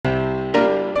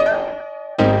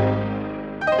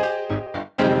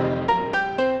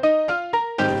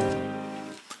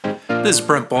This is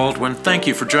Brent Baldwin. Thank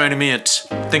you for joining me at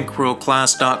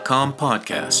ThinkWorldClass.com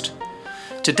podcast.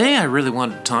 Today I really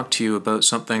wanted to talk to you about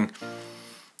something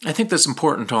I think that's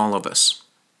important to all of us.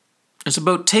 It's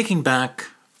about taking back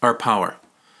our power.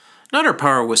 Not our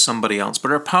power with somebody else, but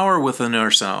our power within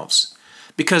ourselves.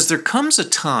 Because there comes a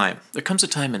time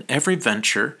in every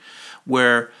venture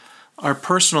where our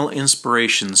personal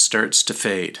inspiration starts to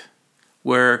fade.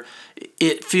 Where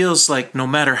it feels like no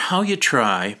matter how you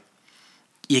try,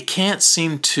 you can't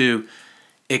seem to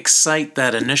excite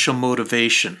that initial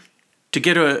motivation to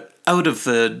get out of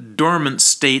the dormant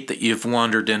state that you've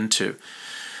wandered into.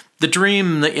 The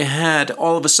dream that you had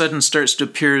all of a sudden starts to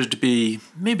appear to be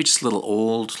maybe just a little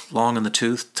old, long in the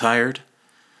tooth, tired,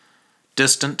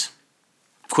 distant,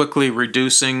 quickly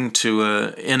reducing to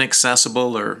an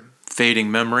inaccessible or fading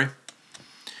memory.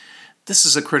 This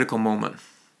is a critical moment.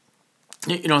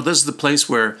 This is the place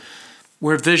where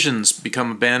visions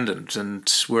become abandoned and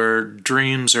where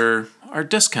dreams are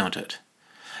discounted.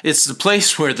 It's the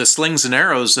place where the slings and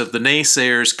arrows of the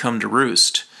naysayers come to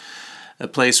roost. A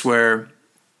place where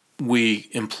we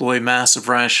employ massive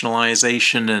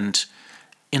rationalization and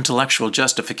intellectual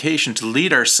justification to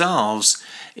lead ourselves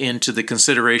into the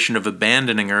consideration of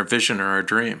abandoning our vision or our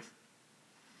dream.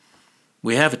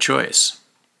 We have a choice.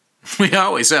 We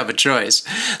always have a choice.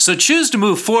 So choose to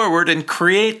move forward and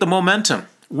create the momentum.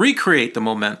 Recreate the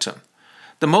momentum.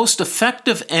 The most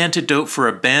effective antidote for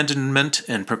abandonment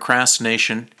and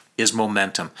procrastination is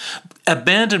momentum.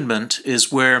 Abandonment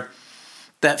is where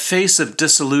that face of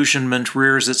disillusionment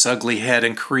rears its ugly head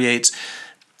and creates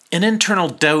an internal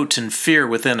doubt and fear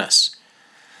within us.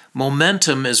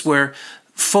 Momentum is where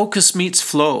focus meets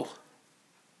flow.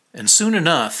 And soon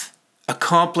enough,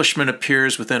 accomplishment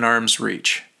appears within arm's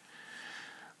reach.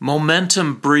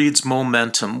 Momentum breeds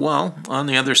momentum. Well, on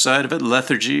the other side of it,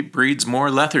 lethargy breeds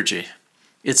more lethargy.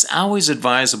 It's always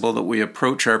advisable that we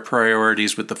approach our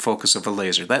priorities with the focus of a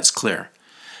laser. That's clear.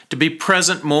 To be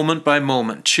present moment by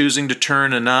moment, choosing to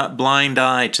turn a blind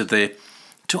eye to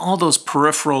all those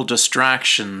peripheral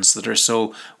distractions that are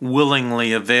so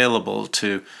willingly available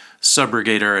to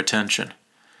subrogate our attention.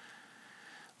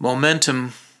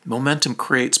 Momentum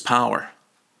creates power.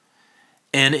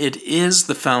 And it is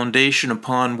the foundation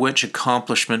upon which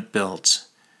accomplishment builds.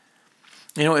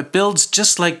 It builds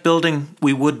just like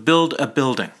we would build a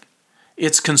building.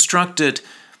 It's constructed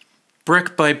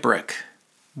brick by brick,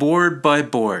 board by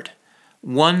board,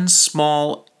 one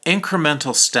small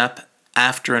incremental step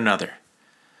after another.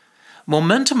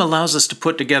 Momentum allows us to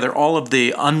put together all of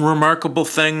the unremarkable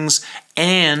things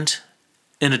and,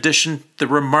 in addition, the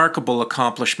remarkable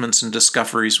accomplishments and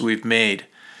discoveries we've made.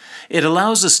 It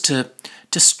allows us to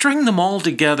string them all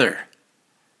together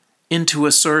into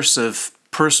a source of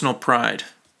personal pride.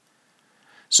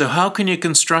 So how can you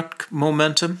construct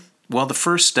momentum? Well, the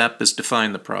first step is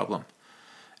define the problem.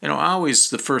 Always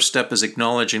the first step is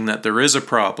acknowledging that there is a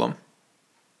problem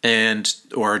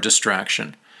or a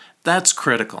distraction. That's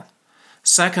critical.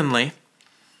 Secondly,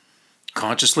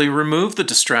 consciously remove the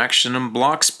distraction and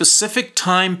block specific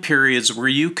time periods where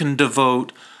you can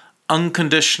devote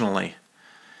unconditionally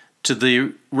to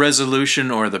the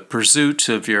resolution or the pursuit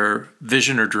of your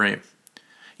vision or dream.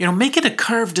 Make it a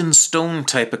carved-in-stone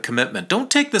type of commitment.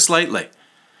 Don't take this lightly.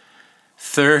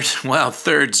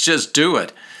 Third's just do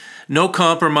it. No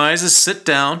compromises. Sit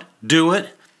down, do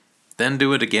it, then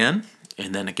do it again,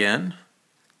 and then again,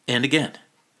 and again.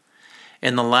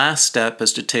 And the last step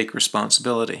is to take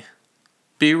responsibility.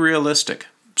 Be realistic.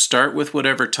 Start with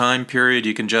whatever time period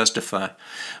you can justify.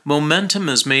 Momentum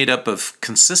is made up of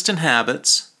consistent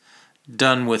habits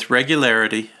done with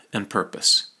regularity and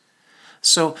purpose.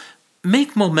 So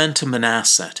make momentum an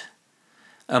asset.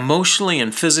 Emotionally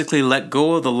and physically let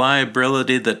go of the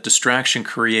liability that distraction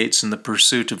creates in the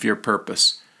pursuit of your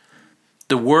purpose.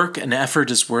 The work and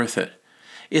effort is worth it.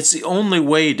 It's the only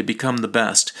way to become the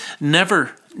best.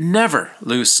 Never, never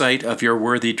lose sight of your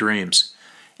worthy dreams.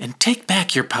 And take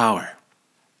back your power.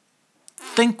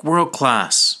 Think world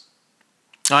class.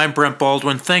 I'm Brent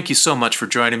Baldwin. Thank you so much for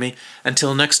joining me.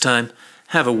 Until next time,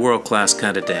 have a world-class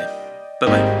kind of day.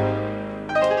 Bye-bye.